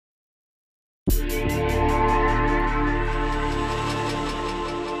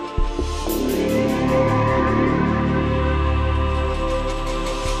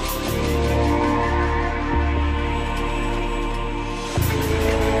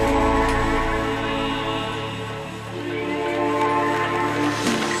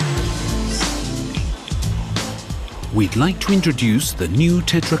We'd like to introduce the new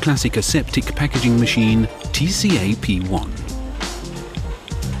Tetra CLASSIC aseptic packaging machine TCA P1.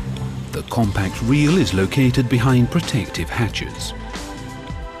 The compact reel is located behind protective hatches.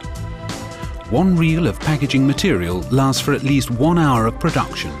 One reel of packaging material lasts for at least 1 hour of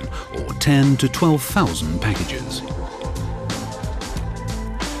production, or 10 to 12,000 packages.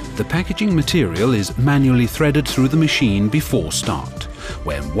 The packaging material is manually threaded through the machine before start.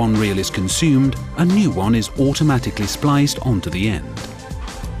 When one reel is consumed, a new one is automatically spliced onto the end.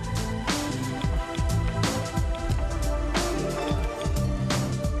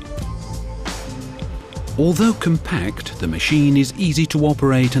 Although compact, the machine is easy to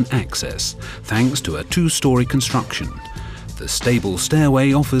operate and access, thanks to a two-story construction. The stable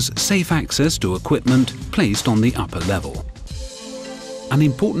stairway offers safe access to equipment placed on the upper level. An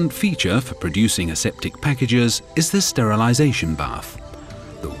important feature for producing aseptic packages is the sterilization bath.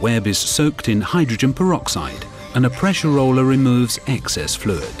 The web is soaked in hydrogen peroxide and a pressure roller removes excess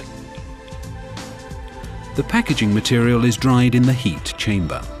fluid. The packaging material is dried in the heat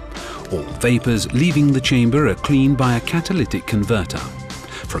chamber. All vapors leaving the chamber are cleaned by a catalytic converter.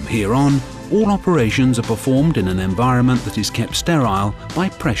 From here on, all operations are performed in an environment that is kept sterile by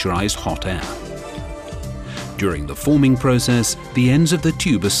pressurized hot air. During the forming process, the ends of the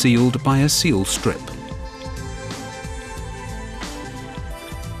tube are sealed by a seal strip.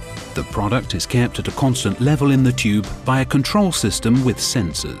 The product is kept at a constant level in the tube by a control system with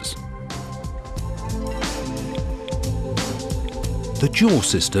sensors. The jaw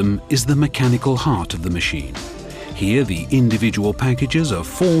system is the mechanical heart of the machine. Here the individual packages are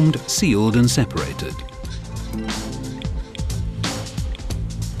formed, sealed and separated.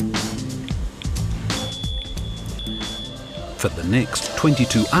 For the next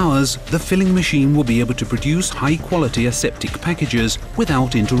 22 hours, the filling machine will be able to produce high-quality aseptic packages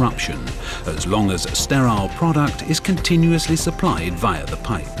without interruption, as long as a sterile product is continuously supplied via the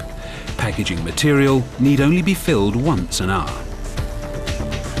pipe. Packaging material need only be filled once an hour.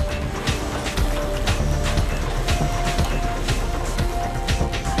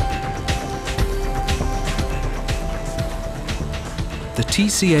 The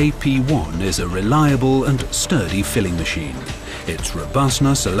TCA P1 is a reliable and sturdy filling machine. Its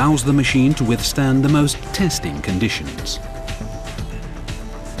robustness allows the machine to withstand the most testing conditions.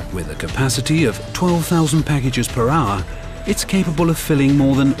 With a capacity of 12,000 packages per hour, it's capable of filling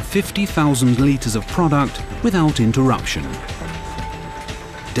more than 50,000 litres of product without interruption.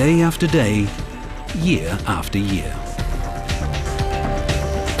 Day after day, year after year.